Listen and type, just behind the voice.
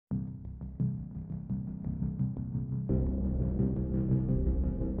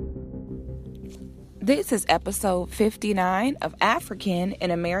This is episode 59 of African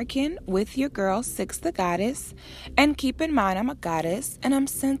and American with your girl, Six the Goddess. And keep in mind, I'm a goddess and I'm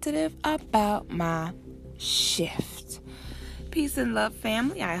sensitive about my shift. Peace and love,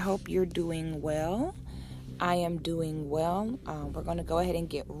 family. I hope you're doing well. I am doing well. We're going to go ahead and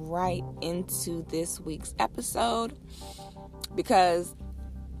get right into this week's episode because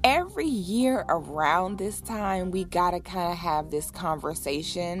every year around this time, we got to kind of have this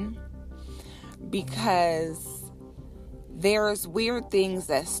conversation because there's weird things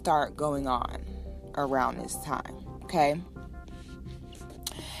that start going on around this time, okay?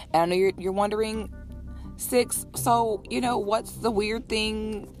 And I know you're wondering, Six, so, what's the weird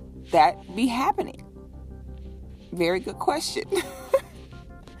thing that be happening? Very good question.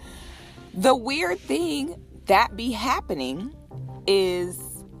 The weird thing that be happening is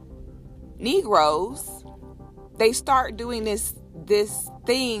Negroes, they start doing this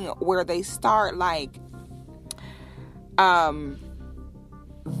thing where they start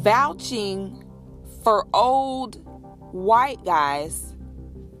vouching for old white guys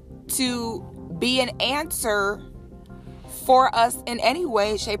to be an answer for us in any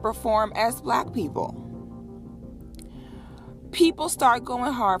way, shape, or form as black people. People start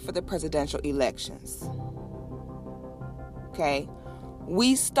going hard for the presidential elections. Okay?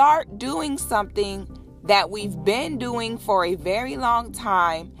 We start doing something that we've been doing for a very long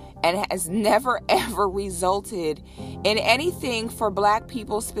time and has never ever resulted in anything for black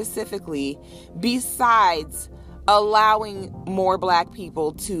people specifically besides allowing more black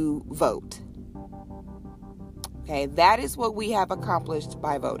people to vote. Okay, that is what we have accomplished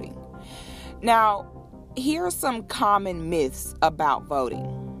by voting. Now, here are some common myths about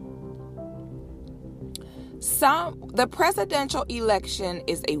voting. The presidential election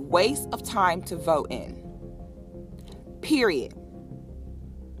is a waste of time to vote in. Period.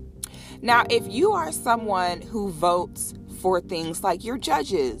 Now, if you are someone who votes for things like your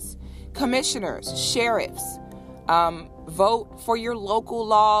judges, commissioners, sheriffs, vote for your local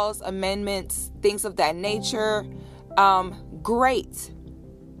laws, amendments, things of that nature, great.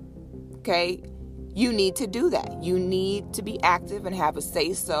 Okay? You need to do that. You need to be active and have a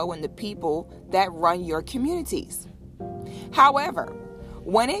say-so in the people that run your communities. However,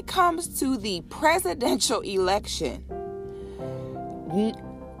 when it comes to the presidential election,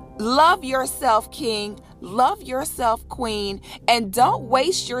 love yourself, king, love yourself, queen, and don't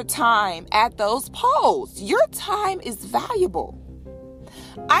waste your time at those polls. Your time is valuable.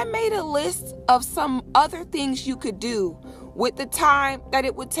 I made a list of some other things you could do with the time that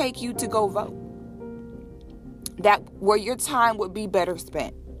it would take you to go vote. Where your time would be better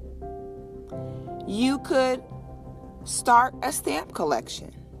spent. You could start a stamp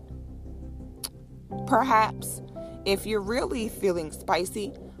collection. Perhaps, if you're really feeling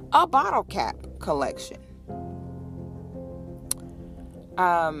spicy, a bottle cap collection.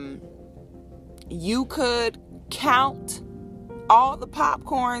 You could count all the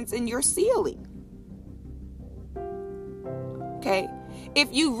popcorns in your ceiling. Okay?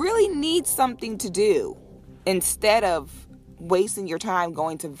 If you really need something to do, instead of wasting your time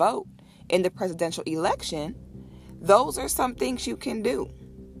going to vote in the presidential election, those are some things you can do.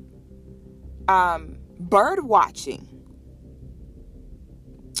 Bird watching.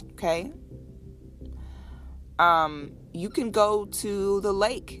 Okay. You can go to the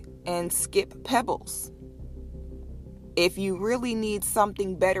lake and skip pebbles. If you really need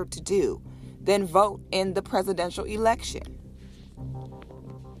something better to do, then vote in the presidential election.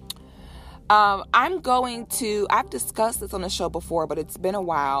 I've discussed this on the show before, but it's been a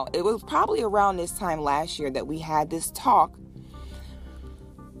while. It was probably around this time last year that we had this talk,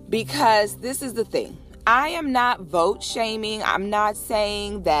 because this is the thing. I am not vote shaming. I'm not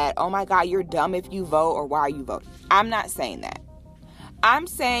saying that, oh my God, you're dumb if you vote, or why are you voting? I'm not saying that. I'm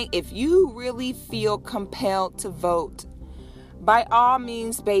saying if you really feel compelled to vote, by all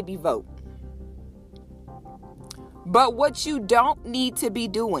means, baby, vote. But what you don't need to be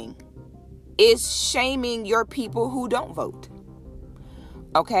doing is shaming your people who don't vote.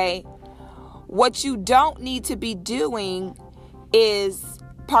 Okay? What you don't need to be doing is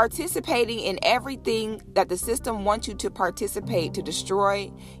participating in everything that the system wants you to participate to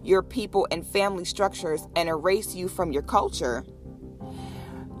destroy your people and family structures and erase you from your culture.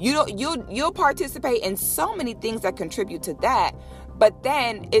 You'll participate in so many things that contribute to that, but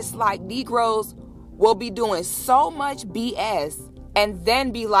then it's like Negroes will be doing so much BS and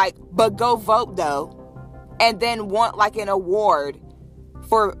then be like, but go vote though, and then want like an award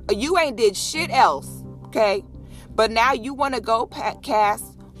for you ain't did shit else, okay? But now you want to go cast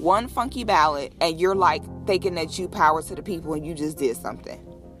one funky ballot and you're like thinking that you power to the people and you just did something.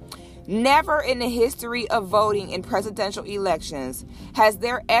 Never in the history of voting in presidential elections has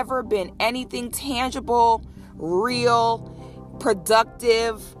there ever been anything tangible, real,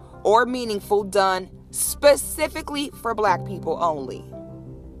 productive, or meaningful done specifically for Black people only.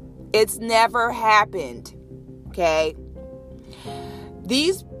 It's never happened. Okay?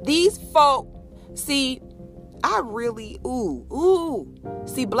 These folk, see,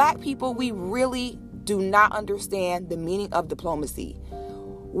 see, Black people, we really do not understand the meaning of diplomacy.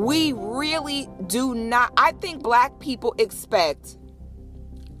 We really do not. I think Black people,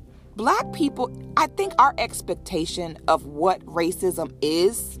 I think our expectation of what racism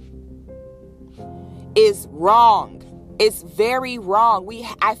is wrong. It's very wrong.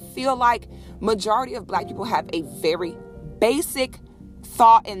 I feel like majority of Black people have a very basic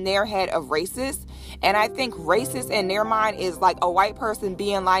thought in their head of racist. And I think racist in their mind is like a white person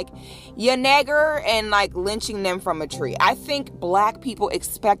being like, you nigger, and like lynching them from a tree. I think Black people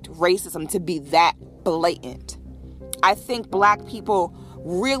expect racism to be that blatant. I think Black people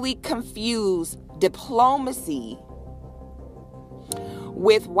really confuse diplomacy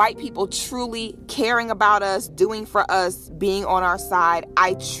with white people truly caring about us, doing for us, being on our side.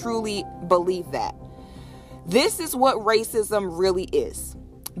 I truly believe that. This is what racism really is.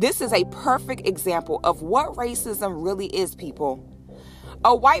 This is a perfect example of what racism really is, people.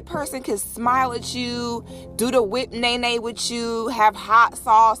 A white person can smile at you, do the whip nay with you, have hot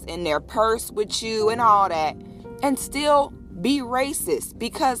sauce in their purse with you and all that, and still be racist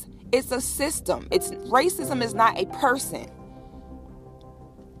because it's a system. Racism is not a person.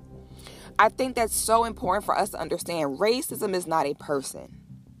 I think that's so important for us to understand. Racism is not a person.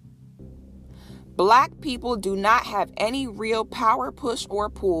 Black people do not have any real power, push, or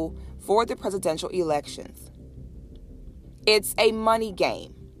pull for the presidential elections. It's a money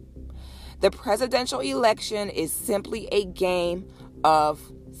game. The presidential election is simply a game of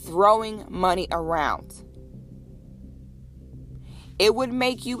throwing money around. It would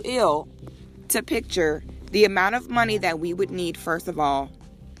make you ill to picture the amount of money that we would need, first of all,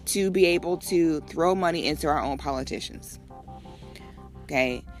 to be able to throw money into our own politicians.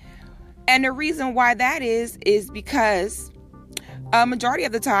 Okay? And the reason why that is because a majority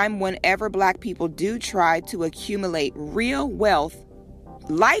of the time, whenever Black people do try to accumulate real wealth,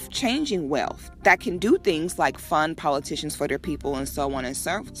 life-changing wealth that can do things like fund politicians for their people and so on and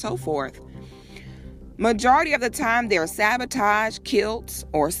so forth, majority of the time they're sabotaged, killed,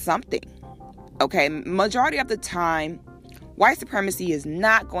 or something. Okay, majority of the time, white supremacy is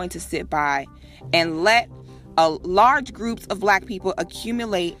not going to sit by and let large groups of Black people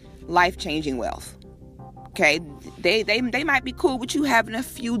accumulate life-changing wealth. Okay, they might be cool with you having a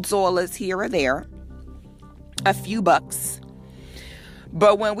few dollars here or there, a few bucks.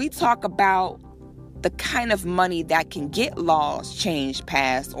 But when we talk about the kind of money that can get laws changed,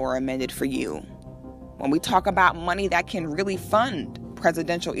 passed, or amended for you, when we talk about money that can really fund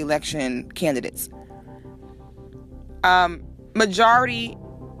presidential election candidates, majority,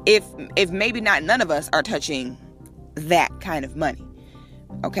 if maybe not none of us, are touching that kind of money.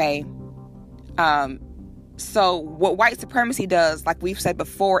 Okay? So what white supremacy does, like we've said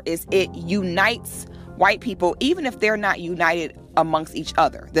before, is it unites white people, even if they're not united amongst each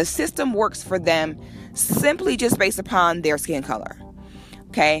other. The system works for them simply just based upon their skin color.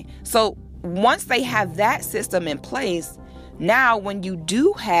 Okay? So once they have that system in place, now when you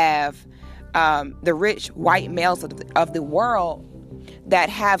do have the rich white males of the world that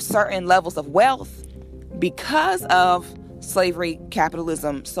have certain levels of wealth because of slavery,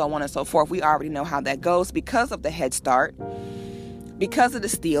 capitalism, so on and so forth. We already know how that goes because of the Head Start, because of the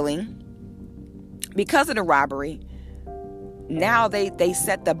stealing, because of the robbery. Now they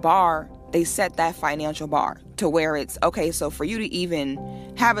set the bar, they set that financial bar to where it's, okay, so for you to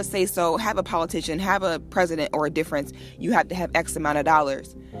even have a say-so, have a politician, have a president or a difference, you have to have X amount of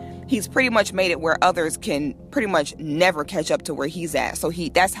dollars. He's pretty much made it where others can pretty much never catch up to where he's at. So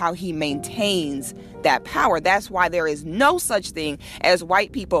that's how he maintains that power. That's why there is no such thing as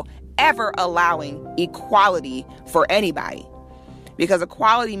white people ever allowing equality for anybody. Because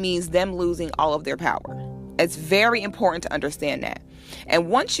equality means them losing all of their power. It's very important to understand that. And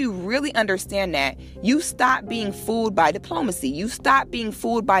once you really understand that, you stop being fooled by diplomacy. You stop being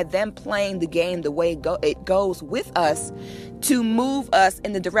fooled by them playing the game the way it goes with us to move us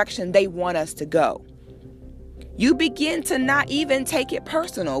in the direction they want us to go. You begin to not even take it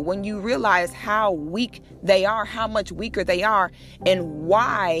personal when you realize how weak they are, how much weaker they are, and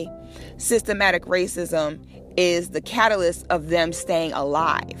why systematic racism is the catalyst of them staying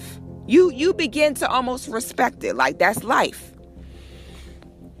alive. You begin to almost respect it, like that's life.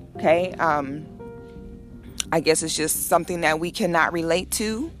 Okay, I guess it's just something that we cannot relate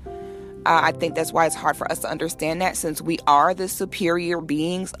to I think that's why it's hard for us to understand that, since we are the superior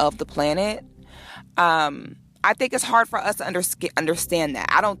beings of the planet. I think it's hard for us to understand that.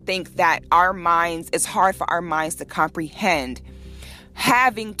 I don't think that it's hard for our minds to comprehend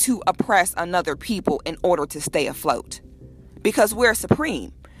having to oppress another people in order to stay afloat, because we're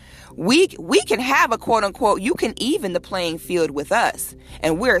supreme. We can have a quote unquote, you can even the playing field with us,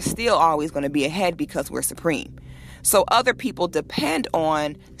 and we're still always going to be ahead because we're supreme. So other people depend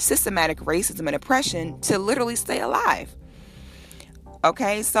on systematic racism and oppression to literally stay alive.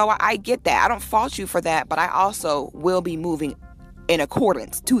 Okay, so I get that. I don't fault you for that, but I also will be moving in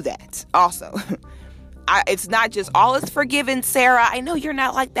accordance to that also. It's not just all is forgiven, Sarah. I know you're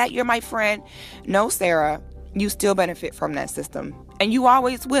not like that. You're my friend. No, Sarah, you still benefit from that system, and you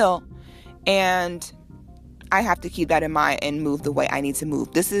always will. And I have to keep that in mind and move the way I need to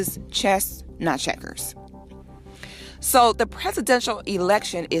move. This is chess, not checkers. So the presidential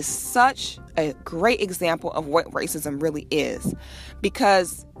election is such a great example of what racism really is,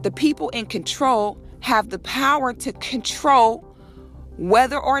 because the people in control have the power to control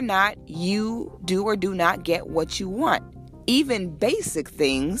whether or not you do or do not get what you want, even basic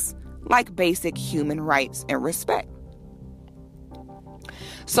things like basic human rights and respect.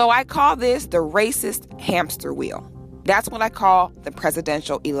 So I call this the racist hamster wheel. That's what I call the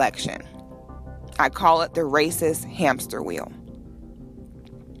presidential election. I call it the racist hamster wheel.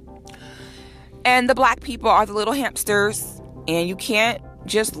 And the black people are the little hamsters, and you can't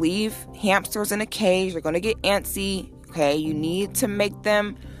just leave hamsters in a cage. They're going to get antsy. Okay, you need to make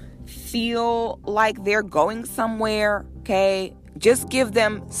them feel like they're going somewhere. Okay, just give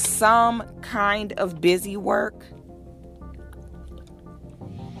them some kind of busy work.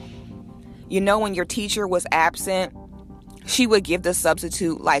 You know, when your teacher was absent, she would give the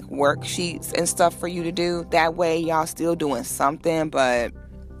substitute like worksheets and stuff for you to do. That way y'all still doing something, but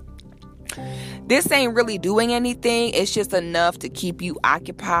this ain't really doing anything. It's just enough to keep you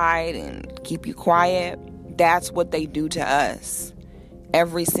occupied and keep you quiet. That's what they do to us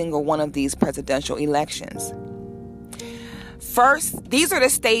every single one of these presidential elections. First, these are the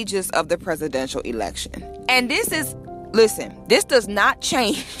stages of the presidential election. And this does not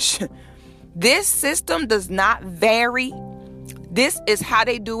change. This system does not vary. This is how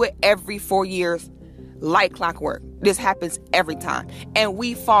they do it every 4 years, like clockwork. This happens every time. And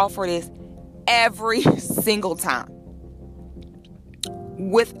we fall for this every single time.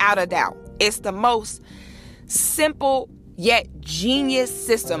 Without a doubt. It's the most simple yet genius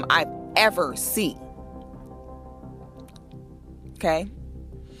system I've ever seen. Okay?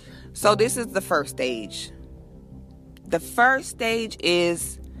 So this is the first stage. The first stage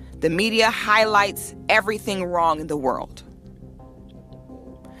is the media highlights everything wrong in the world.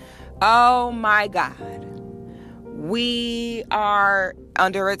 Oh my God. We are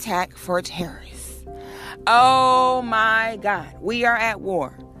under attack for terrorists. Oh my God. We are at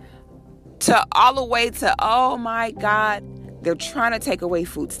war. All the way to, oh my God, they're trying to take away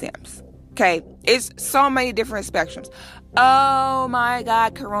food stamps. Okay. It's so many different spectrums. Oh my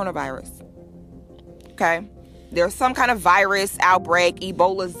God, coronavirus. Okay. There's some kind of virus outbreak,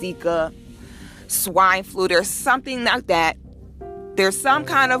 Ebola, Zika, swine flu. There's something like that. There's some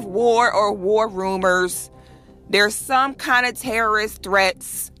kind of war or war rumors. There's some kind of terrorist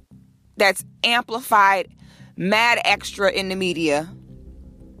threats that's amplified mad extra in the media.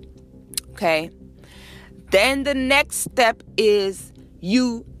 Okay. Then the next step is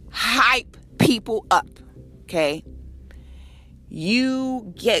you hype people up. Okay.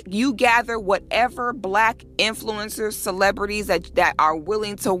 You gather whatever black influencers, celebrities that are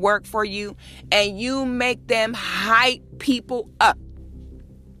willing to work for you, and you make them hype people up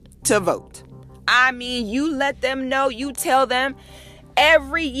to vote. I mean, you let them know, you tell them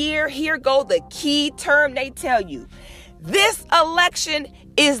every year, here go the key term they tell you. This election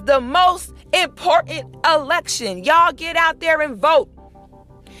is the most important election. Y'all get out there and vote.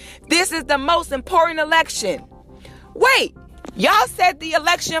 This is the most important election. Wait. Y'all said the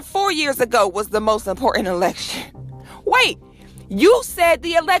election 4 years ago was the most important election. Wait, you said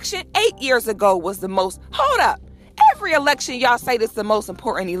the election 8 years ago was the most. Hold up. Every election y'all say this is the most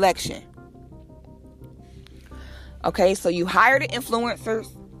important election. Okay, so you hire the influencers.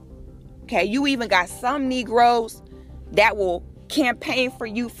 Okay, you even got some Negroes that will campaign for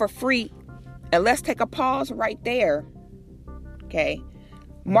you for free. And let's take a pause right there. Okay,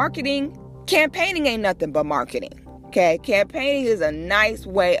 campaigning ain't nothing but marketing. Okay, campaigning is a nice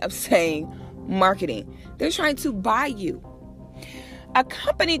way of saying marketing. They're trying to buy you. A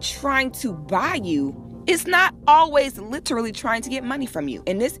company trying to buy you is not always literally trying to get money from you.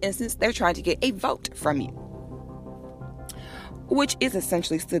 In this instance, they're trying to get a vote from you. which is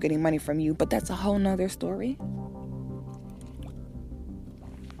essentially still getting money from you, but that's a whole nother story.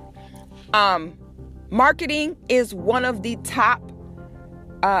 Marketing is one of the top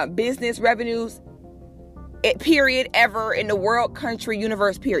business revenues, period, ever in the world, country,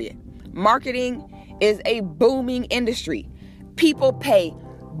 universe, period. Marketing is a booming industry. People pay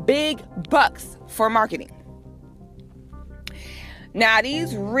big bucks for marketing. Now,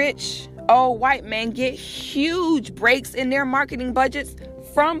 these rich old white men get huge breaks in their marketing budgets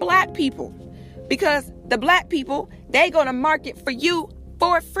from black people, because the black people, they gonna market for you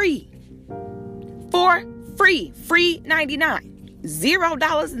for free. For free. Free 99.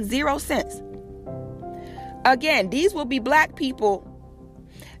 $0.00. Again, these will be black people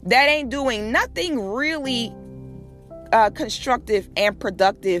that ain't doing nothing really constructive and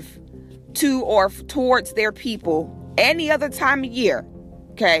productive to or towards their people any other time of year.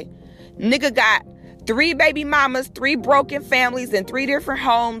 Okay? Nigga got 3 baby mamas, 3 broken families in 3 different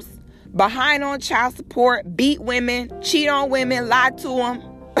homes, behind on child support, beat women, cheat on women, lied to them.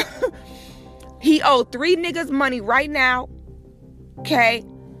 He owed 3 niggas money right now. Okay?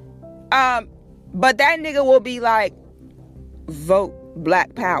 But that nigga will be like, vote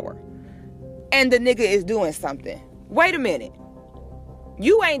Black Power. And the nigga is doing something. Wait a minute.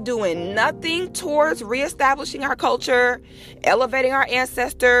 You ain't doing nothing towards reestablishing our culture, elevating our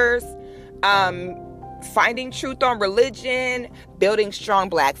ancestors, finding truth on religion, building strong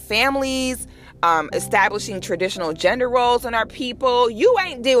black families, establishing traditional gender roles in our people. You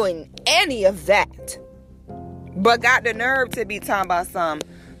ain't doing any of that. But got the nerve to be talking about some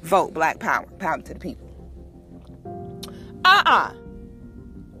vote Black Power, power to the people.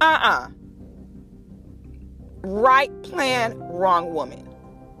 Right plan, wrong woman.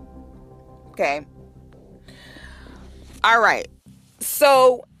 Okay. All right.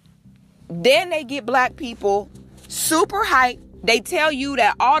 So then they get black people super hyped. They tell you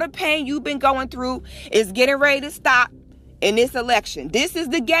that all the pain you've been going through is getting ready to stop in this election. This is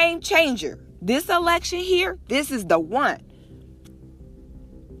the game changer. This election here, this is the one.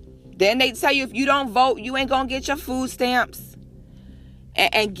 Then they tell you if you don't vote, you ain't gonna get your food stamps.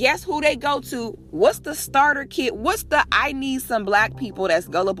 And guess who they go to? What's the starter kit? What's the I need some black people that's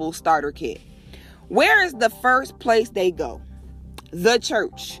gullible starter kit? Where is the first place they go? The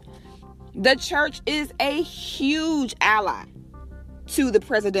church. The church is a huge ally to the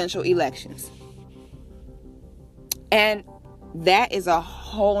presidential elections. And that is a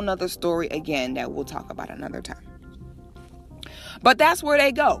whole nother story again that we'll talk about another time. But that's where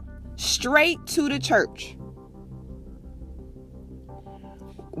they go. Straight to the church.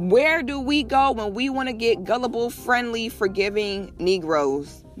 Where do we go when we want to get gullible, friendly, forgiving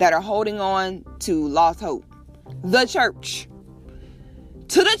Negroes that are holding on to lost hope? The church.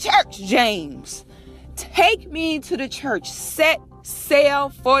 To the church, James. Take me to the church. Set sail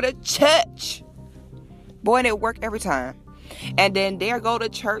for the church. Boy, and it worked every time. And then there go the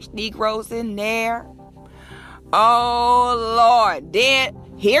church Negroes in there. Oh, Lord. Then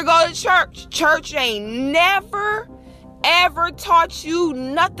here go the church. Church ain't never ever taught you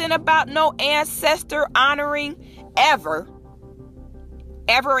nothing about no ancestor honoring ever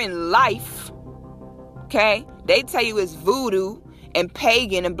in life. Okay? They tell you it's voodoo and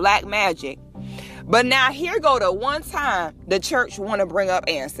pagan and black magic. But now here go the one time the church want to bring up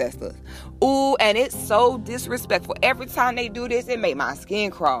ancestors. Ooh, and it's so disrespectful. Every time they do this, it make my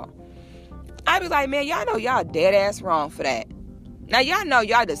skin crawl. I be like, man, y'all know y'all dead ass wrong for that. Now, y'all know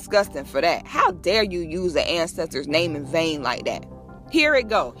y'all disgusting for that. How dare you use the ancestor's name in vain like that? Here it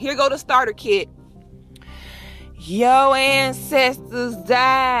go. Here go the starter kit. Your ancestors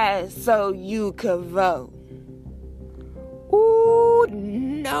died so you could vote. Ooh,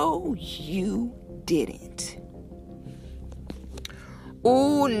 no, you didn't.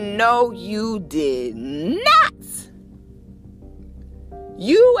 Ooh, no, you did not.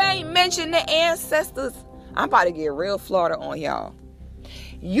 You ain't mentioned the ancestors. I'm about to get real Florida on y'all.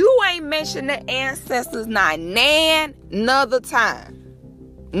 You ain't mentioned the ancestors not another time.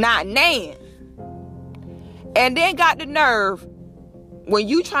 Not nan. And then got the nerve when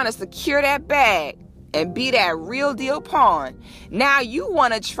you trying to secure that bag and be that real deal pawn. Now you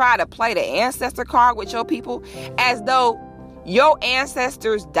want to try to play the ancestor card with your people as though your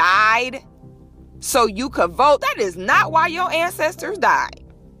ancestors died so you could vote. That is not why your ancestors died.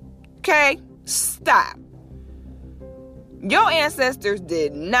 Okay? Stop. Your ancestors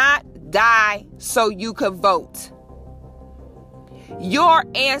did not die so you could vote. Your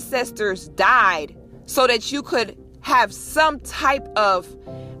ancestors died so that you could have some type of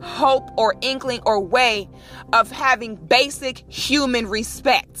hope or inkling or way of having basic human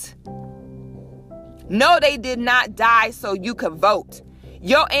respect. No, they did not die so you could vote.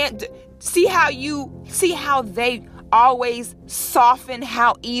 See how they always soften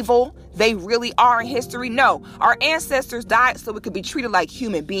how evil they really are in history? No, our ancestors died so we could be treated like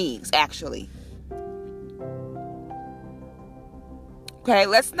human beings, actually. Okay,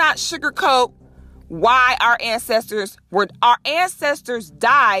 let's not sugarcoat why our ancestors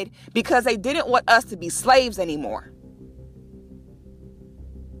died, because they didn't want us to be slaves anymore.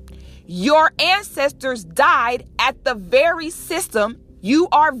 Your ancestors died at the very system you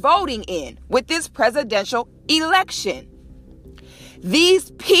are voting in with this presidential election.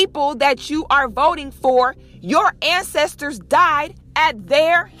 These people that you are voting for, your ancestors died at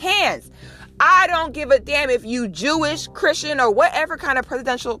their hands. I don't give a damn if you Jewish, Christian, or whatever kind of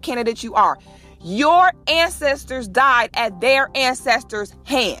presidential candidate you are. Your ancestors died at their ancestors'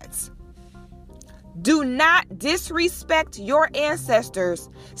 hands. Do not disrespect your ancestors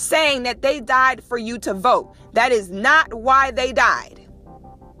saying that they died for you to vote. That is not why they died.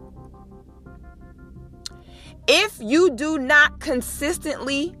 If you do not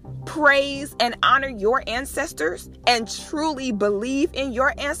consistently praise and honor your ancestors and truly believe in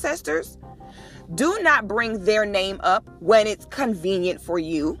your ancestors, do not bring their name up when it's convenient for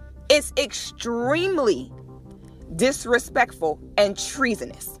you. It's extremely disrespectful and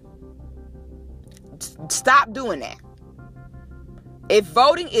treasonous. Stop doing that. If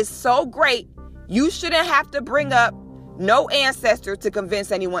voting is so great, you shouldn't have to bring up no ancestor to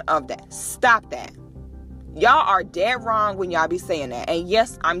convince anyone of that. Stop that. Y'all are dead wrong when y'all be saying that. And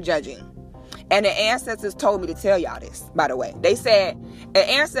yes, I'm judging. And the ancestors told me to tell y'all this, by the way. The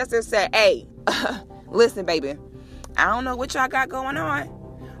ancestors said, hey, listen, baby, I don't know what y'all got going on,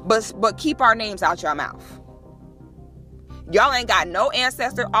 but keep our names out your mouth. Y'all ain't got no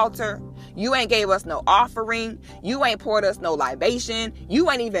ancestor altar. You ain't gave us no offering. You ain't poured us no libation. You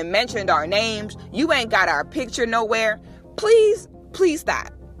ain't even mentioned our names. You ain't got our picture nowhere. Please stop.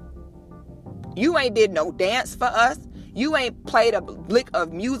 You ain't did no dance for us. You ain't played a lick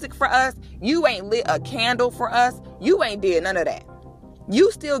of music for us. You ain't lit a candle for us. You ain't did none of that.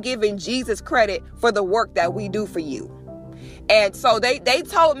 You still giving Jesus credit for the work that we do for you. And so they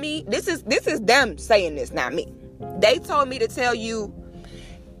told me, this is them saying this, not me. They told me to tell you,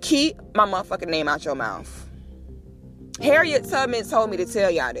 keep my motherfucking name out your mouth. Harriet Tubman told me to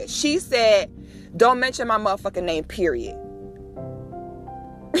tell y'all this. She said, don't mention my motherfucking name, period.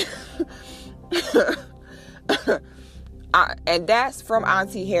 And that's from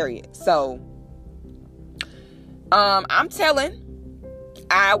Auntie Harriet. So, I'm telling.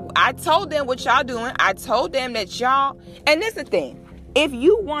 I told them what y'all doing. I told them that y'all, and this is the thing. If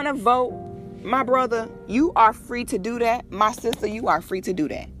you want to vote, my brother, you are free to do that. My sister, you are free to do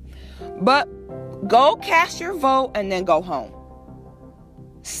that. But go cast your vote and then go home.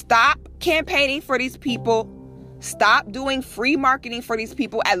 Stop campaigning for these people. Stop doing free marketing for these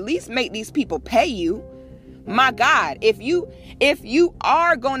people. At least make these people pay you. My God, if you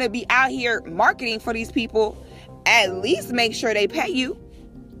are going to be out here marketing for these people, at least make sure they pay you.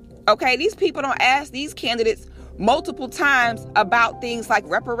 Okay, these people don't ask these candidates multiple times about things like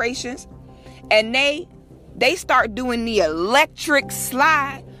reparations, and they start doing the electric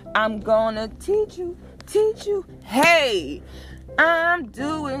slide. I'm gonna teach you. Hey, I'm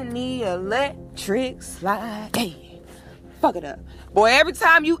doing the electric slide. Hey, fuck it up. Boy, every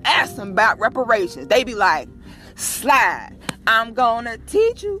time you ask them about reparations, they be like, slide. I'm gonna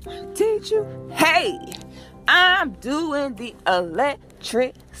teach you. Hey, I'm doing the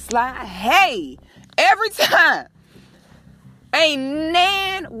electric slide. Hey, every time. Ain't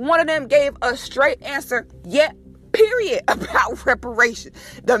nan one of them gave a straight answer yet, period, about reparations.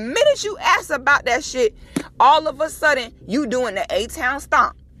 The minute you ask about that shit, all of a sudden, you doing the A-Town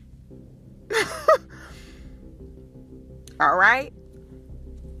stomp. All right?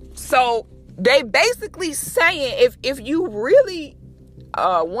 So, they basically saying, if you really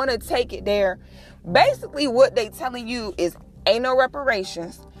want to take it there, basically what they telling you is ain't no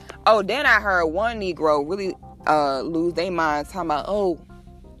reparations. Oh, then I heard one Negro really lose their mind talking about,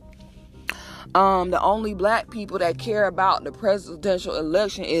 the only black people that care about the presidential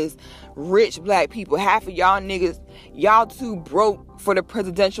election is rich black people. Half of y'all niggas, y'all too broke for the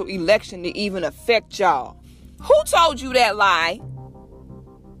presidential election to even affect y'all. Who told you that lie?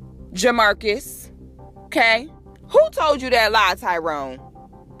 Jamarcus. Okay? Who told you that lie, Tyrone?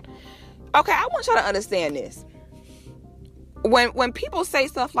 Okay, I want y'all to understand this. When people say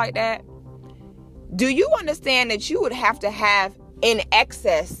stuff like that, do you understand that you would have to have in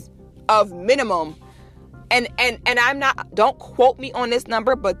excess of minimum, and I'm not, don't quote me on this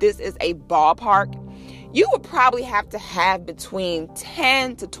number, but this is a ballpark. you would probably have to have between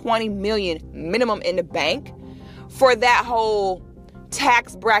 10 to 20 million minimum in the bank for that whole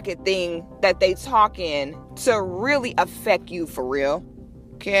tax bracket thing that they talk in to really affect you for real.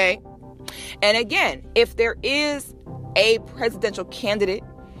 Okay. And again, if there is a presidential candidate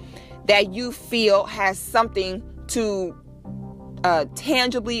that you feel has something to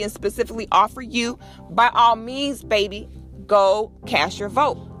tangibly and specifically offer you, by all means, baby, go cast your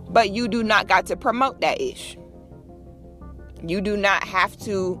vote. But you do not got to promote that ish. You do not have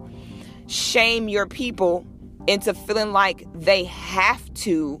to shame your people into feeling like they have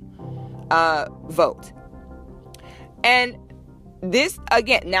to vote. And this,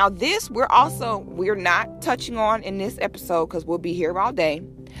 again, now this we're not touching on in this episode because we'll be here all day.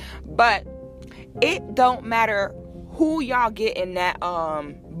 But it don't matter who y'all get in that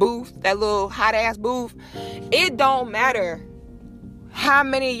booth, that little hot ass booth. It don't matter how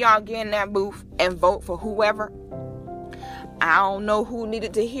many of y'all get in that booth and vote for whoever. I don't know who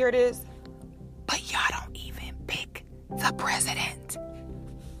needed to hear this, but y'all don't even pick the president.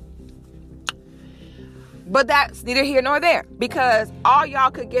 But that's neither here nor there, because all y'all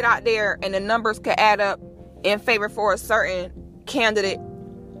could get out there and the numbers could add up in favor for a certain candidate,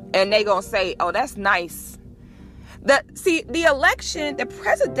 and they gonna say, oh, that's nice. The election, the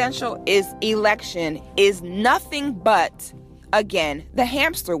presidential election is nothing but, again, the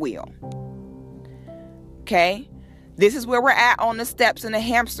hamster wheel. Okay? This is where we're at on the steps in the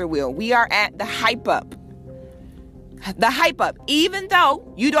hamster wheel. We are at the hype up. The hype up. Even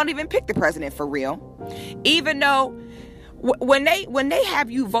though you don't even pick the president for real. Even though when they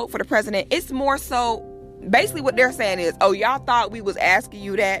have you vote for the president, it's more so basically what they're saying is, oh, y'all thought we was asking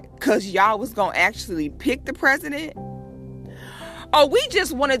you that because y'all was going to actually pick the president? Oh, we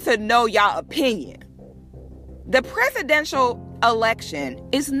just wanted to know y'all opinion. The presidential election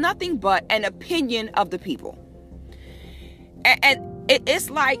is nothing but an opinion of the people. And it's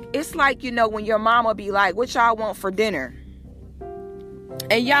like, you know, when your mama be like, what y'all want for dinner?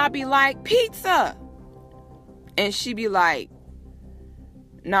 And y'all be like, pizza. And she be like,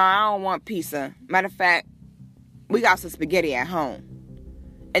 no, I don't want pizza. Matter of fact, we got some spaghetti at home.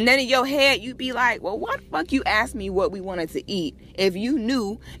 And then in your head, you be like, well, why the fuck you asked me what we wanted to eat if you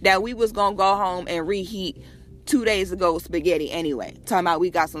knew that we was going to go home and reheat 2 days ago spaghetti anyway? Talking about we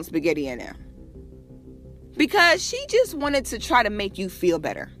got some spaghetti in there. Because she just wanted to try to make you feel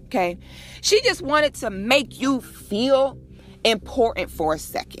better, okay? She just wanted to make you feel important for a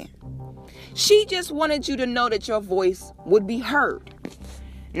second. She just wanted you to know that your voice would be heard.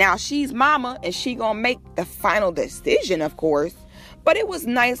 Now, she's mama, and she gonna make the final decision, of course. But it was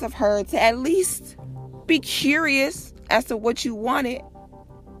nice of her to at least be curious as to what you wanted.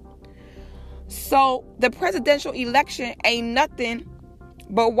 So, the presidential election ain't nothing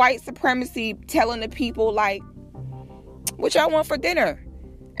but white supremacy telling the people, like, what y'all want for dinner?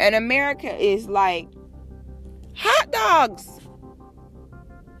 And America is like, hot dogs.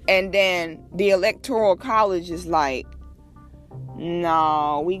 And then the Electoral College is like,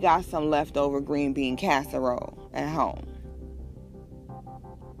 no, we got some leftover green bean casserole at home.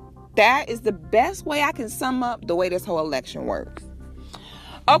 That is the best way I can sum up the way this whole election works.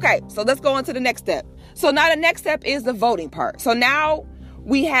 Okay, so let's go on to the next step. So now the next step is the voting part. So now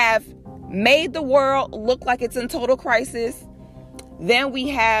we have made the world look like it's in total crisis. Then we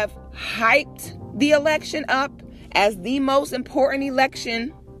have hyped the election up as the most important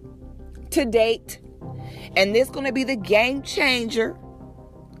election to date. And this is going to be the game changer.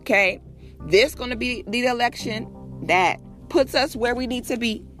 Okay? This is going to be the election that puts us where we need to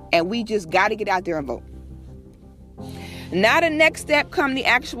be. And we just got to get out there and vote. Now the next step come the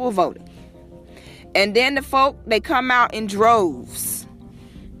actual voting. And then the folk, they come out in droves.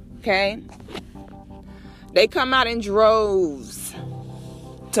 Okay? They come out in droves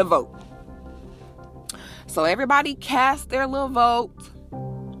to vote. So everybody cast their little vote.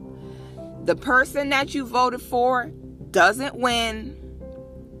 The person that you voted for doesn't win.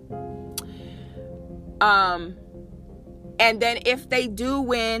 And then if they do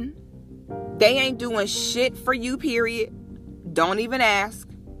win, they ain't doing shit for you, period. Don't even ask.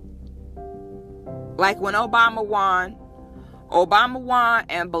 Like when Obama won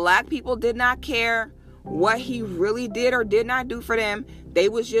and black people did not care what he really did or did not do for them. They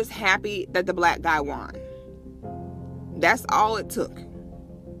was just happy that the black guy won. That's all it took.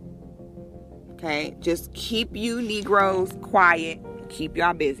 Okay? Just keep you Negroes quiet. Keep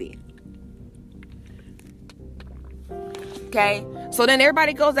y'all busy. Okay? So then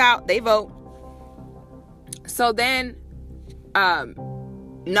everybody goes out. They vote. So then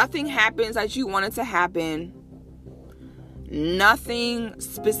nothing happens as you want it to happen. Nothing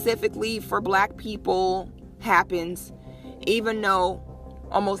specifically for black people happens, even though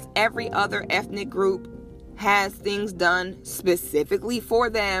almost every other ethnic group has things done specifically for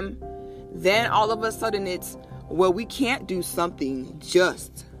them. Then all of a sudden it's, well, we can't do something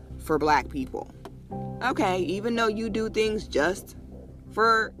just for black people. Okay, even though you do things just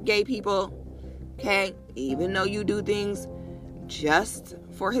for gay people, okay, even though you do things just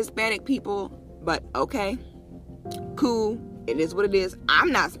for Hispanic people, but okay, cool, it is what it is.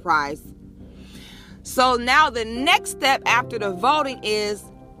 I'm not surprised. So now the next step after the voting is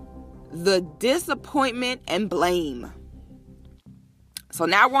the disappointment and blame. So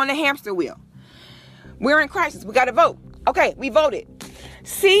now we're on the hamster wheel. We're in crisis. We got to vote. Okay, we voted.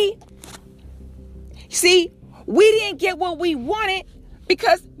 See, we didn't get what we wanted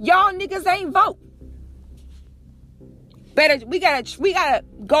because y'all niggas ain't vote. We gotta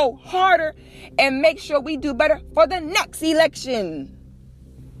go harder and make sure we do better for the next election.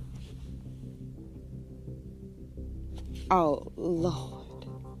 Oh,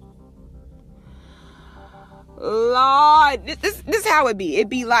 Lord, this is how it be. It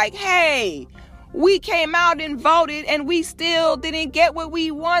be like, hey, we came out and voted and we still didn't get what we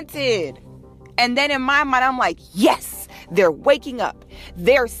wanted. And then in my mind, I'm like, yes, they're waking up.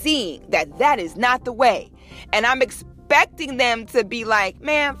 They're seeing that is not the way. And I'm expecting them to be like,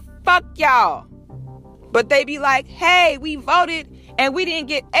 man, fuck y'all. But they be like, hey, we voted and we didn't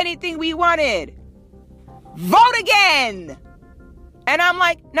get anything we wanted. Vote again. And I'm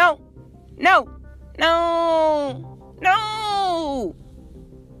like, no.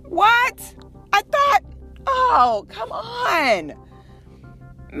 What? I thought, oh, come on.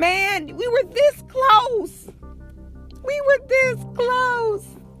 Man, we were this close.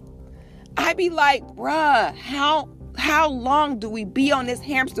 I'd be like, bruh, how long do we be on this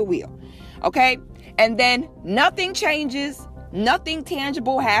hamster wheel? Okay? And then nothing changes. Nothing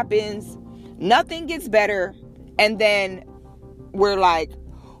tangible happens. Nothing gets better. And then we're like,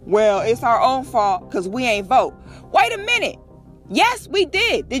 well, it's our own fault because we ain't vote. Wait a minute. Yes, we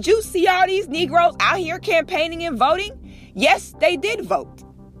did. Did you see all these Negroes out here campaigning and voting? Yes, they did vote.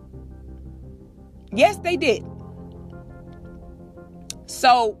 Yes, they did.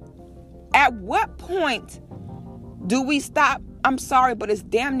 So, at what point do we stop? I'm sorry, but it's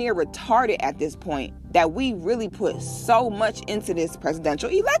damn near retarded at this point that we really put so much into this presidential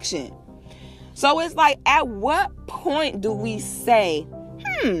election. So it's like, at what point do we say,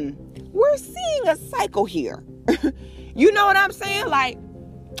 we're seeing a cycle here? You know what I'm saying? Like,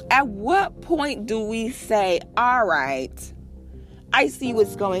 at what point do we say, all right, I see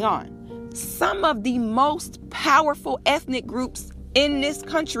what's going on? Some of the most powerful ethnic groups in this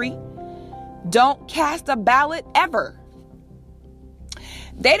country don't cast a ballot ever.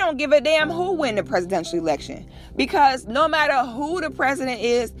 They don't give a damn who win the presidential election, because no matter who the president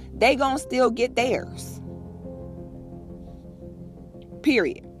is, they gonna still get theirs.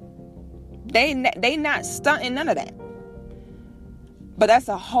 Period. They not stunting none of that. But that's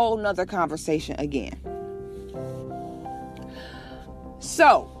a whole nother conversation again.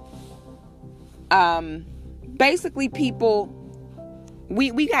 So, basically, people,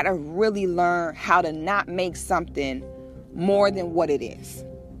 we got to really learn how to not make something more than what it is.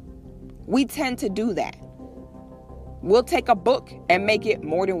 We tend to do that. We'll take a book and make it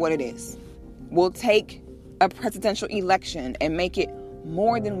more than what it is. We'll take a presidential election and make it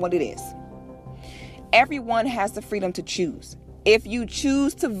more than what it is. Everyone has the freedom to choose. If you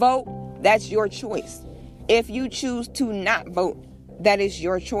choose to vote, that's your choice. If you choose to not vote, that is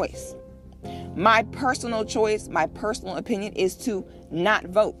your choice. My personal choice, my personal opinion is to not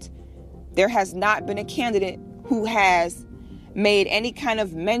vote. There has not been a candidate who has made any kind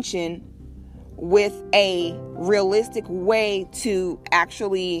of mention with a realistic way to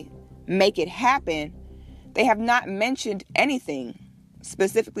actually make it happen. They have not mentioned anything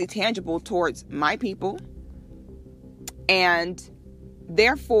specifically tangible towards my people. And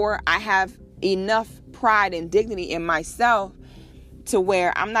therefore, I have enough pride and dignity in myself to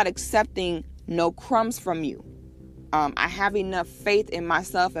where I'm not accepting no crumbs from you. I have enough faith in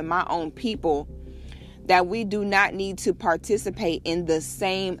myself and my own people that we do not need to participate in the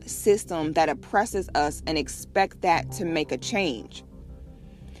same system that oppresses us and expect that to make a change.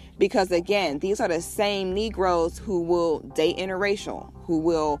 Because again, these are the same Negroes who will date interracial, who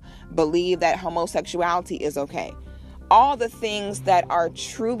will believe that homosexuality is okay. All the things that are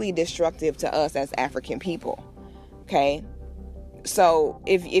truly destructive to us as African people. Okay? So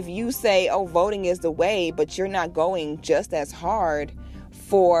if you say, oh, voting is the way, but you're not going just as hard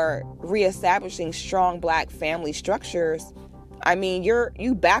for reestablishing strong black family structures, I mean,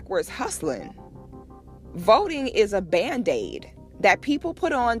 you backwards hustling. Voting is a band-aid that people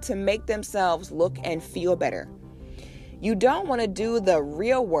put on to make themselves look and feel better. You don't want to do the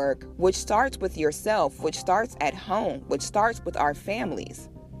real work, which starts with yourself, which starts at home, which starts with our families.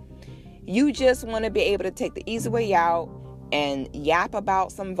 You just want to be able to take the easy way out and yap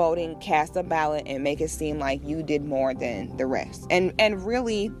about some voting, cast a ballot, and make it seem like you did more than the rest. And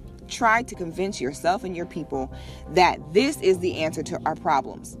really try to convince yourself and your people that this is the answer to our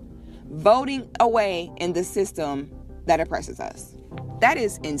problems. Voting away in the system that oppresses us. That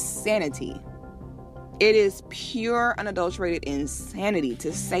is insanity. It is pure, unadulterated insanity,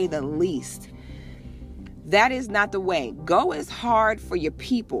 to say the least. That is not the way. Go as hard for your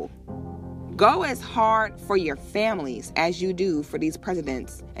people. Go as hard for your families as you do for these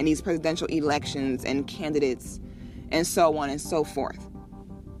presidents and these presidential elections and candidates and so on and so forth.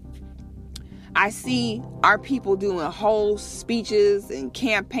 I see our people doing whole speeches and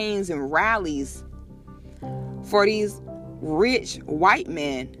campaigns and rallies for these rich white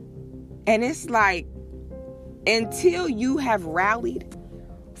men. And it's like, until you have rallied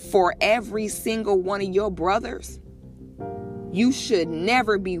for every single one of your brothers, you should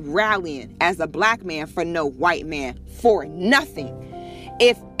never be rallying as a black man for no white man for nothing.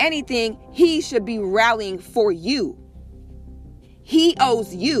 If anything, he should be rallying for you. He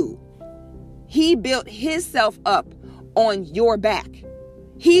owes you. He built himself up on your back.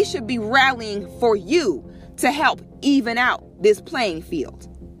 He should be rallying for you to help even out this playing field.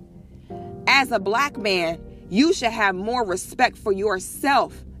 As a black man, you should have more respect for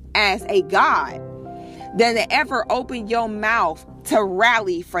yourself as a God than to ever open your mouth to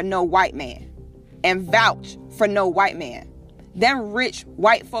rally for no white man and vouch for no white man. Them rich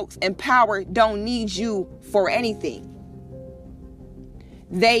white folks in power don't need you for anything.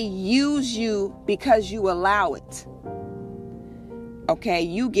 They use you because you allow it. Okay,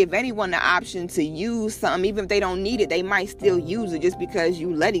 you give anyone the option to use something, even if they don't need it, they might still use it just because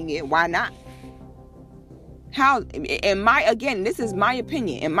you letting it. Why not? This is my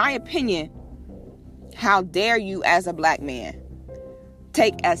opinion. In my opinion, how dare you as a black man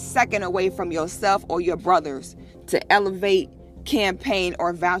take a second away from yourself or your brothers to elevate, campaign,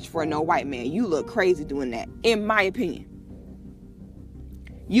 or vouch for no white man? You look crazy doing that, in my opinion.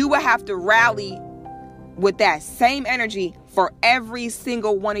 You will have to rally with that same energy for every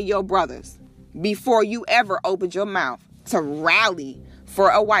single one of your brothers before you ever open your mouth to rally for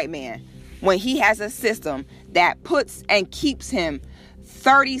a white man when he has a system that puts and keeps him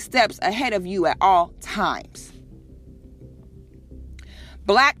 30 steps ahead of you at all times.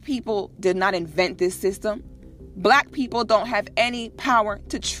 Black people did not invent this system. Black people don't have any power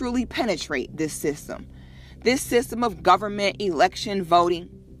to truly penetrate this system. This system of government, election, voting.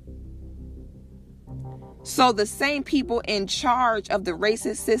 So the same people in charge of the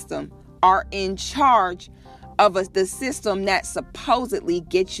racist system are in charge of the system that supposedly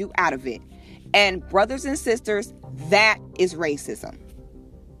gets you out of it. And brothers and sisters, that is racism.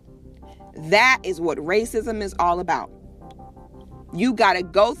 That is what racism is all about. You got to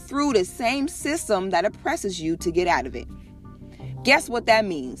go through the same system that oppresses you to get out of it. Guess what that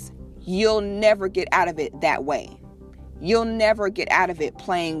means? You'll never get out of it that way. You'll never get out of it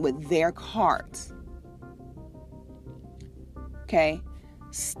playing with their cards. Okay?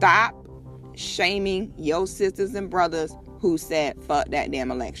 Stop shaming your sisters and brothers who said fuck that damn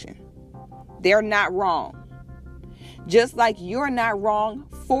election. They're not wrong. Just like you're not wrong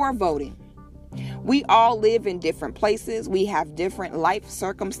for voting. We all live in different places. We have different life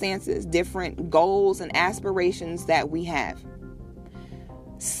circumstances, different goals and aspirations that we have.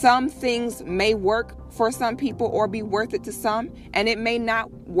 Some things may work for some people or be worth it to some, and it may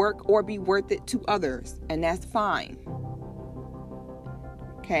not work or be worth it to others, and that's fine.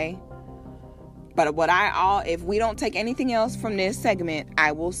 Okay? But if we don't take anything else from this segment,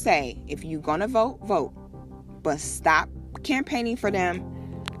 I will say, if you're gonna vote, vote. But stop campaigning for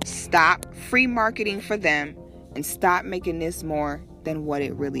them, stop free marketing for them, and stop making this more than what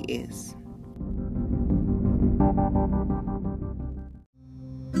it really is.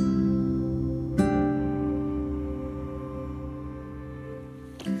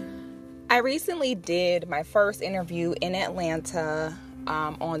 I recently did my first interview in Atlanta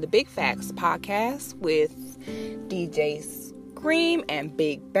on the Big Facts podcast with DJ Scream and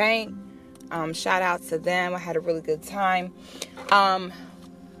Big Bang. Shout out to them. I had a really good time.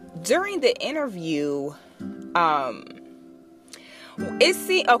 During the interview,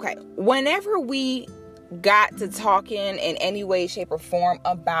 whenever we got to talking in any way, shape, or form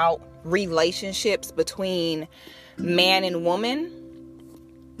about relationships between man and woman,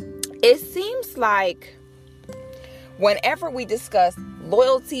 it seems like whenever we discuss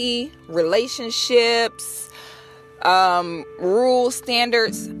loyalty, relationships, rules,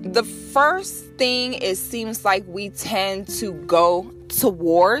 standards, the first thing it seems like we tend to go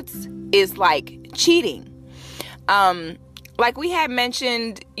towards is like cheating. Like we had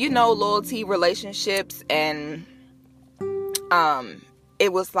mentioned, loyalty, relationships, and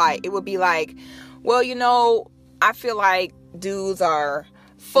it would be like, well, I feel like dudes are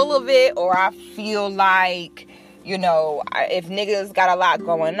full of it, or I feel like, if niggas got a lot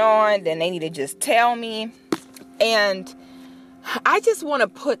going on, then they need to just tell me. And I just want to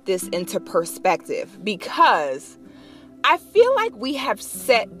put this into perspective, because I feel like we have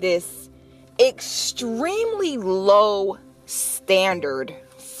set this extremely low standard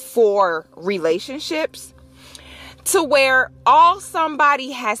for relationships to where all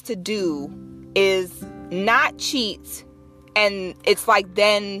somebody has to do is not cheat, and it's like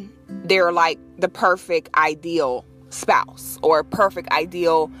then they're like the perfect ideal spouse or perfect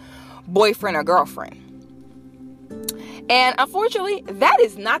ideal boyfriend or girlfriend. And unfortunately, that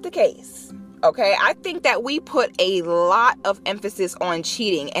is not the case. Okay, I think that we put a lot of emphasis on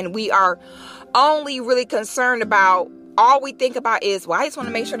cheating, and we are only really concerned about, all we think about is, well, I just want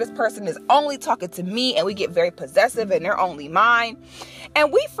to make sure this person is only talking to me, and we get very possessive and they're only mine.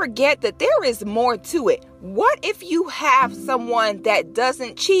 And we forget that there is more to it. What if you have someone that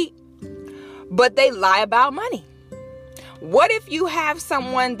doesn't cheat, but they lie about money? What if you have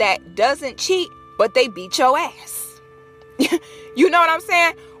someone that doesn't cheat, but they beat your ass? You know what I'm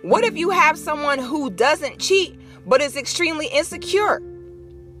saying? What if you have someone who doesn't cheat, but is extremely insecure?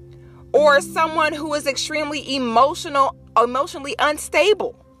 Or someone who is extremely emotionally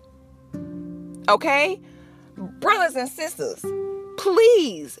unstable? Okay? Brothers and sisters,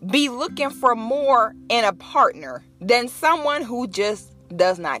 please be looking for more in a partner than someone who just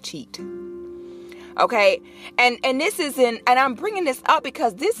does not cheat. Okay? And this is and I'm bringing this up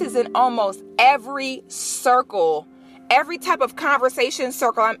because this is in almost every circle, every type of conversation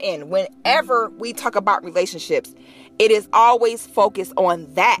circle I'm in. Whenever we talk about relationships, it is always focused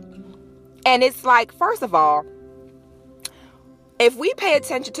on that. And it's like, first of all, if we pay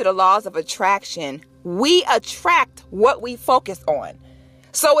attention to the laws of attraction, we attract what we focus on.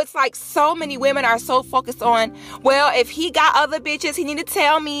 So it's like so many women are so focused on, well, if he got other bitches, he need to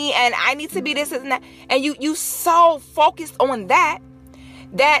tell me, and I need to be this and that. And you so focused on that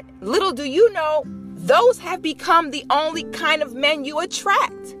little do you know, those have become the only kind of men you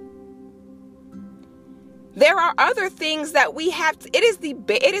attract. There are other things that we have to,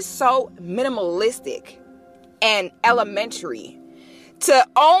 it is so minimalistic and elementary to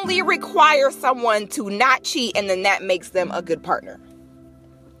only require someone to not cheat, and then that makes them a good partner.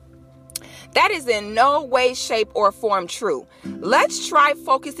 That is in no way, shape, or form true. Let's try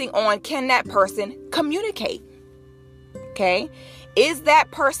focusing on, can that person communicate? Okay? Is that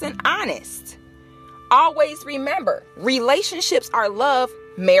person honest? Always remember, relationships are love,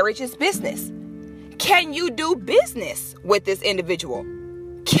 marriage is business. Can you do business with this individual?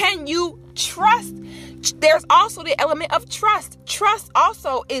 Can you trust? There's also the element of trust. Trust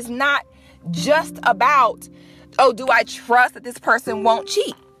also is not just about, oh, do I trust that this person won't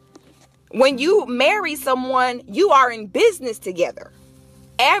cheat? When you marry someone, you are in business together.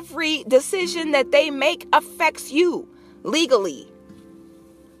 Every decision that they make affects you legally.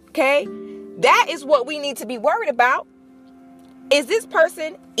 Okay? That is what we need to be worried about. Is this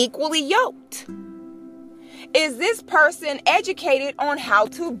person equally yoked? Is this person educated on how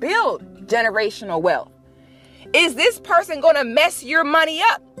to build generational wealth? Is this person going to mess your money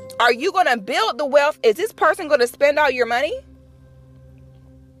up? Are you going to build the wealth? Is this person going to spend all your money?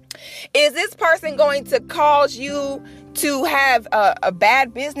 Is this person going to cause you to have a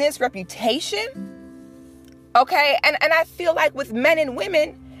bad business reputation? Okay, and I feel like with men and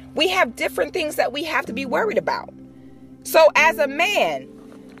women, we have different things that we have to be worried about. So as a man,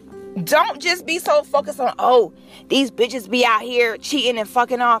 don't just be so focused on, oh, these bitches be out here cheating and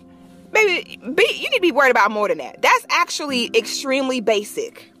fucking off. Baby, you need to be worried about more than that. That's actually extremely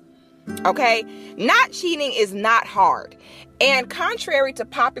basic. Okay? Not cheating is not hard. And contrary to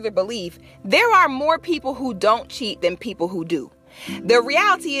popular belief, there are more people who don't cheat than people who do. The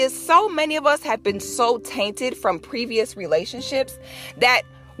reality is so many of us have been so tainted from previous relationships that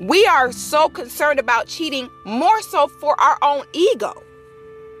we are so concerned about cheating more so for our own ego.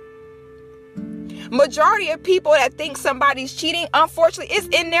 Majority of people that think somebody's cheating, unfortunately, is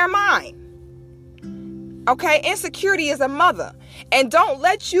in their mind. Okay, insecurity is a mother. And don't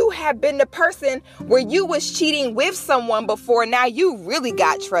let you have been the person where you was cheating with someone before. Now you really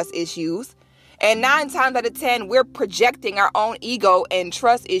got trust issues. And 9 times out of 10, we're projecting our own ego and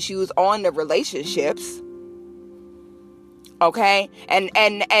trust issues on the relationships. Okay?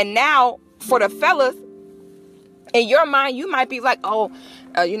 And now for the fellas, in your mind, you might be like, oh,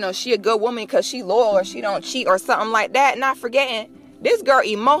 she a good woman because she loyal or she don't cheat or something like that. Not forgetting, this girl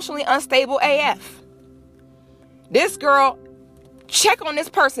emotionally unstable AF. This girl, check on this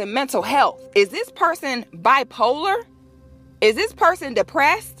person mental health. Is this person bipolar? Is this person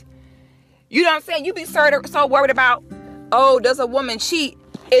depressed? You know what I'm saying? You be so worried about, oh, does a woman cheat?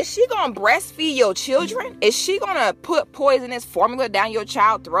 Is she going to breastfeed your children? Is she going to put poisonous formula down your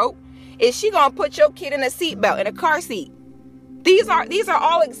child's throat? Is she going to put your kid in a seatbelt, in a car seat? These are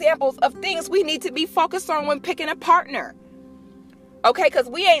all examples of things we need to be focused on when picking a partner. Okay, because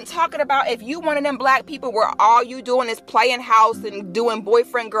we ain't talking about if you one of them black people where all you doing is playing house and doing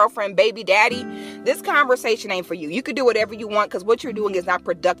boyfriend, girlfriend, baby daddy. This conversation ain't for you. You can do whatever you want because what you're doing is not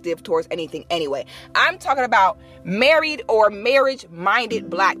productive towards anything anyway. I'm talking about married or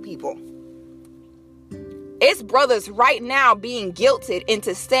marriage-minded black people. It's brothers right now being guilted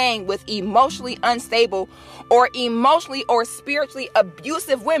into staying with emotionally unstable or emotionally or spiritually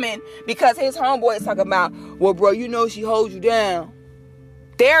abusive women because his homeboy is talking about, well, bro, she holds you down.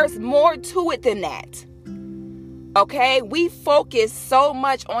 There's more to it than that. Okay? We focus so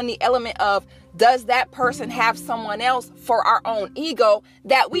much on the element of, does that person have someone else for our own ego,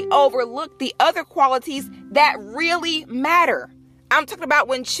 that we overlook the other qualities that really matter. I'm talking about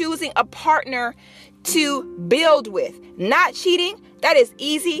when choosing a partner to build with. Not cheating, that is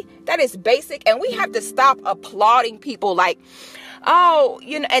easy, that is basic, and we have to stop applauding people like, oh,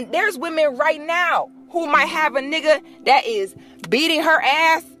 and there's women right now who might have a nigga that is beating her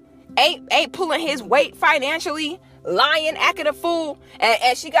ass, ain't pulling his weight financially, lying, acting a fool,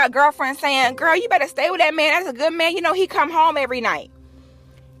 and she got girlfriends saying, girl, you better stay with that man, that's a good man, he come home every night.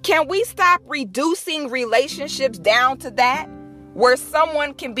 Can we stop reducing relationships down to that? Where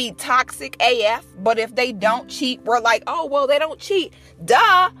someone can be toxic AF, but if they don't cheat, we're like, oh, well, they don't cheat.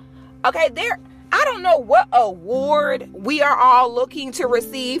 Duh. Okay, I don't know what award we are all looking to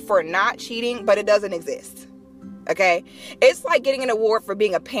receive for not cheating, but it doesn't exist. Okay? It's like getting an award for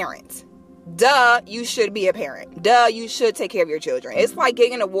being a parent. Duh, you should be a parent. Duh, you should take care of your children. It's like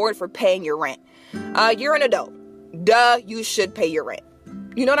getting an award for paying your rent. You're an adult. Duh, you should pay your rent.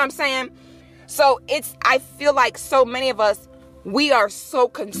 You know what I'm saying? So I feel like so many of us, we are so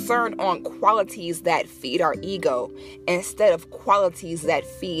concerned on qualities that feed our ego instead of qualities that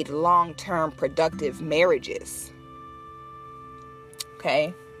feed long-term productive marriages.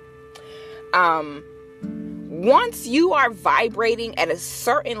 Okay? Once you are vibrating at a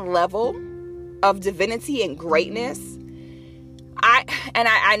certain level of divinity and greatness,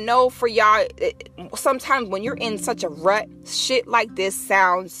 I know for y'all, sometimes when you're in such a rut, shit like this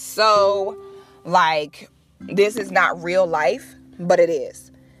sounds so like this is not real life, but it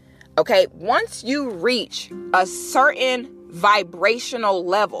is. Okay, once you reach a certain vibrational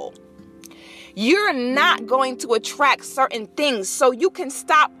level, you're not going to attract certain things. So you can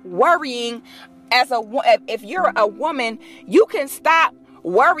stop worrying if you're a woman, you can stop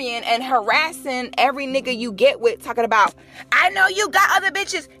worrying and harassing every nigga you get with, talking about, I know you got other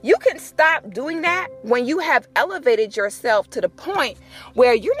bitches. You can stop doing that when you have elevated yourself to the point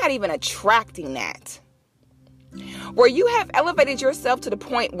where you're not even attracting that. Where you have elevated yourself to the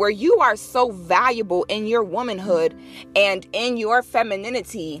point where you are so valuable in your womanhood and in your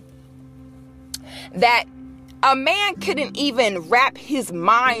femininity that a man couldn't even wrap his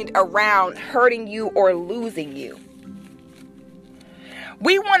mind around hurting you or losing you.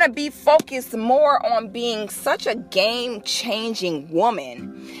 We want to be focused more on being such a game-changing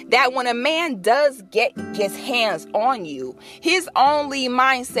woman that when a man does get his hands on you, his only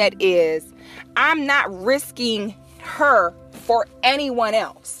mindset is, I'm not risking her for anyone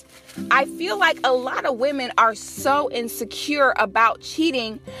else. I feel like a lot of women are so insecure about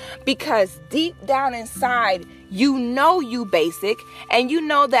cheating because deep down inside, you basic, and you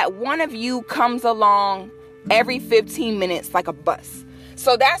know that one of you comes along every 15 minutes like a bus.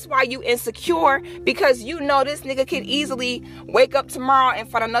 So that's why you insecure, because you know this nigga can easily wake up tomorrow and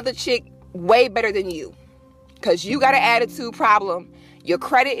find another chick way better than you. Because you got an attitude problem. Your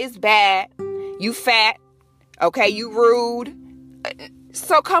credit is bad. You fat. Okay, you rude.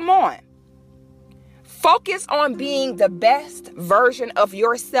 So come on. Focus on being the best version of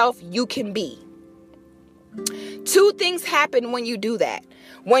yourself you can be. Two things happen when you do that.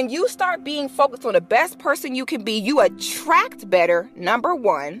 When you start being focused on the best person you can be, you attract better, number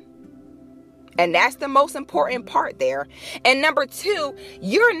one. And that's the most important part there. And number two,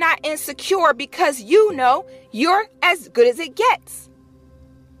 you're not insecure because you know you're as good as it gets.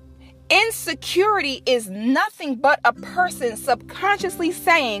 Insecurity is nothing but a person subconsciously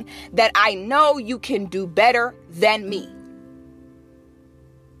saying that I know you can do better than me.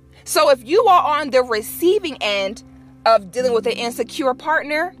 So if you are on the receiving end of dealing with an insecure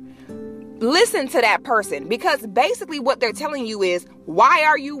partner, listen to that person, because basically what they're telling you is, why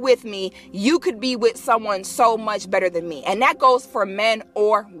are you with me? You could be with someone so much better than me. And that goes for men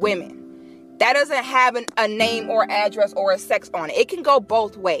or women. That doesn't have a name or address or a sex on it. It can go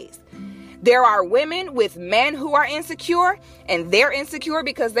both ways. There are women with men who are insecure, and they're insecure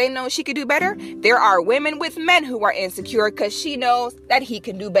because they know she could do better. There are women with men who are insecure because she knows that he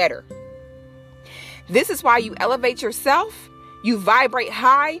can do better. This is why you elevate yourself. You vibrate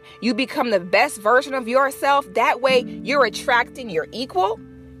high. You become the best version of yourself. That way, you're attracting your equal.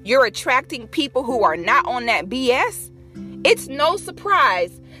 You're attracting people who are not on that BS. It's no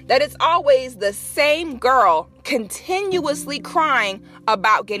surprise that it's always the same girl continuously crying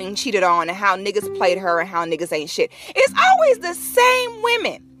about getting cheated on and how niggas played her and how niggas ain't shit. It's always the same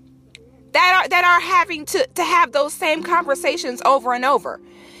women that are having to have those same conversations over and over.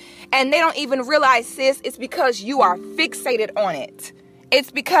 And they don't even realize, sis, it's because you are fixated on it. It's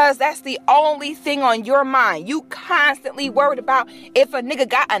because that's the only thing on your mind. You constantly worried about if a nigga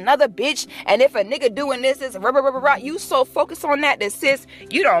got another bitch and if a nigga doing this is rah, rah, rah, rah. You so focused on that sis,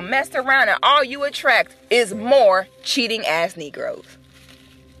 you don't mess around and all you attract is more cheating ass Negroes.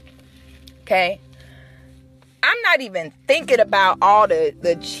 Okay? I'm not even thinking about all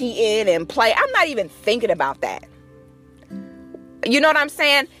the cheating and play. I'm not even thinking about that. You know what I'm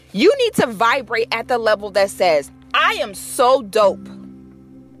saying? You need to vibrate at the level that says, I am so dope.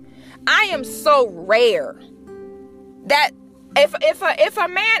 I am so rare that if a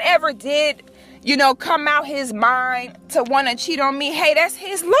man ever did, come out his mind to want to cheat on me, hey, that's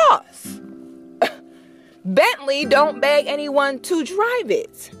his loss. Bentley don't beg anyone to drive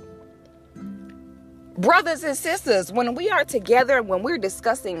it. Brothers and sisters, when we are together, when we're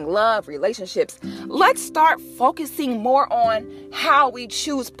discussing love, relationships, let's start focusing more on how we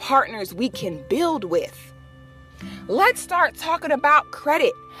choose partners we can build with. Let's start talking about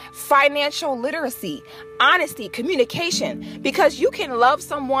credit, financial literacy, honesty, communication, because you can love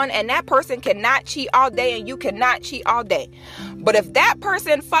someone and that person cannot cheat all day and you cannot cheat all day. But if that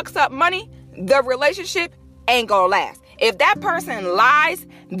person fucks up money, the relationship ain't gonna last. If that person lies,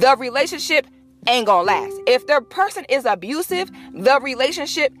 the relationship ain't gonna last. If the person is abusive, the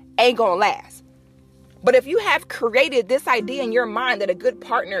relationship ain't gonna last. But if you have created this idea in your mind that a good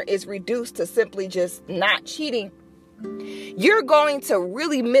partner is reduced to simply just not cheating, you're going to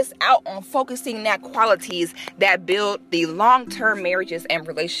really miss out on focusing on qualities that build the long-term marriages and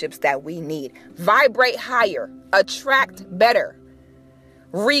relationships that we need. Vibrate higher, attract better,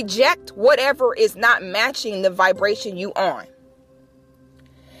 reject whatever is not matching the vibration you on.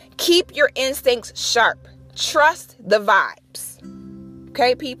 Keep your instincts sharp. Trust the vibes.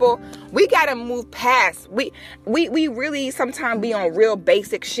 Okay, people? We got to move past. We really sometimes be on real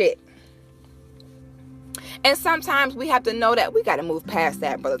basic shit. And sometimes we have to know that we got to move past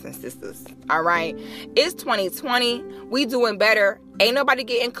that, brothers and sisters. All right? It's 2020. We doing better. Ain't nobody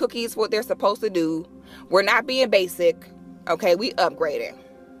getting cookies what they're supposed to do. We're not being basic. Okay? We upgrading.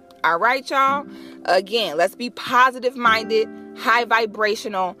 All right, y'all? Again, let's be positive-minded, high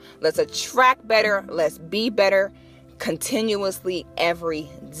vibrational. Let's attract better. Let's be better continuously every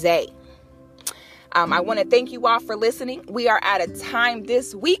day. I want to thank you all for listening. We are out of time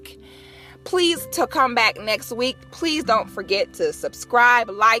this week. Please to come back next week. Please don't forget to subscribe,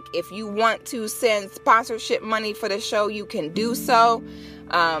 like. If you want to send sponsorship money for the show, you can do so.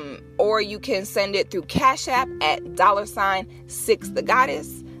 Or you can send it through Cash App at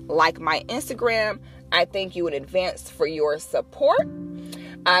 $6thegoddess. Like my Instagram. I thank you in advance for your support.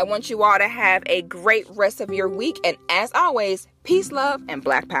 I want you all to have a great rest of your week. And as always, peace, love, and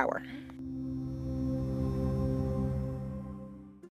Black power.